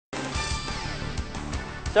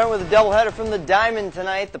Starting with a doubleheader from the Diamond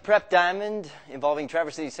tonight, the Prep Diamond, involving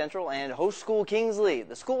Traverse City Central and host school Kingsley.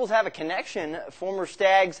 The schools have a connection. Former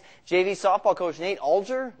Stags JV softball coach Nate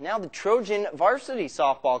Alger, now the Trojan varsity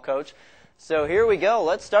softball coach. So here we go.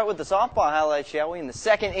 Let's start with the softball highlights, shall we? In the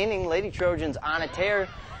second inning, Lady Trojans on a tear.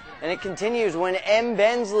 And it continues when M.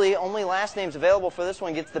 Bensley, only last names available for this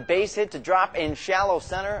one, gets the base hit to drop in shallow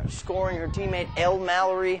center, scoring her teammate L.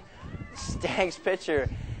 Mallory. Stags pitcher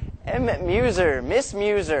Miss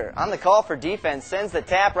Muser, on the call for defense, sends the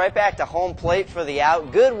tap right back to home plate for the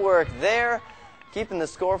out. Good work there, keeping the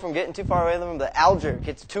score from getting too far away from them. The Alger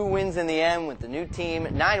gets 2 wins in the end with the new team,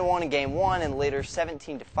 9-1 in Game 1 and later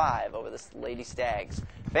 17-5 over the Lady Stags.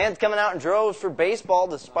 Fans coming out in droves for baseball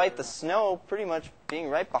despite the snow pretty much being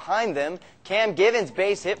right behind them. Cam Givens'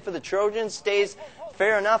 base hit for the Trojans stays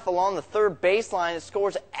fair enough along the third baseline. It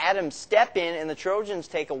scores Adam Step-in, and the Trojans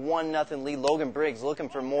take a 1-0 lead. Logan Briggs looking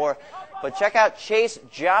for more. But check out Chase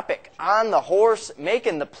Jopic on the horse,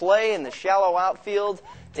 making the play in the shallow outfield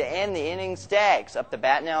to end the inning. Stags up to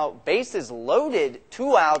bat now. Bases loaded,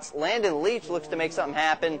 2 outs. Landon Leach looks to make something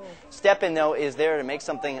happen. Step-in, though, is there to make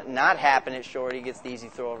something not happen at short. He gets the easy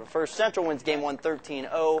throw over first. Central wins Game 1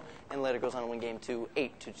 13-0, and later goes on to win Game 2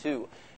 8-2.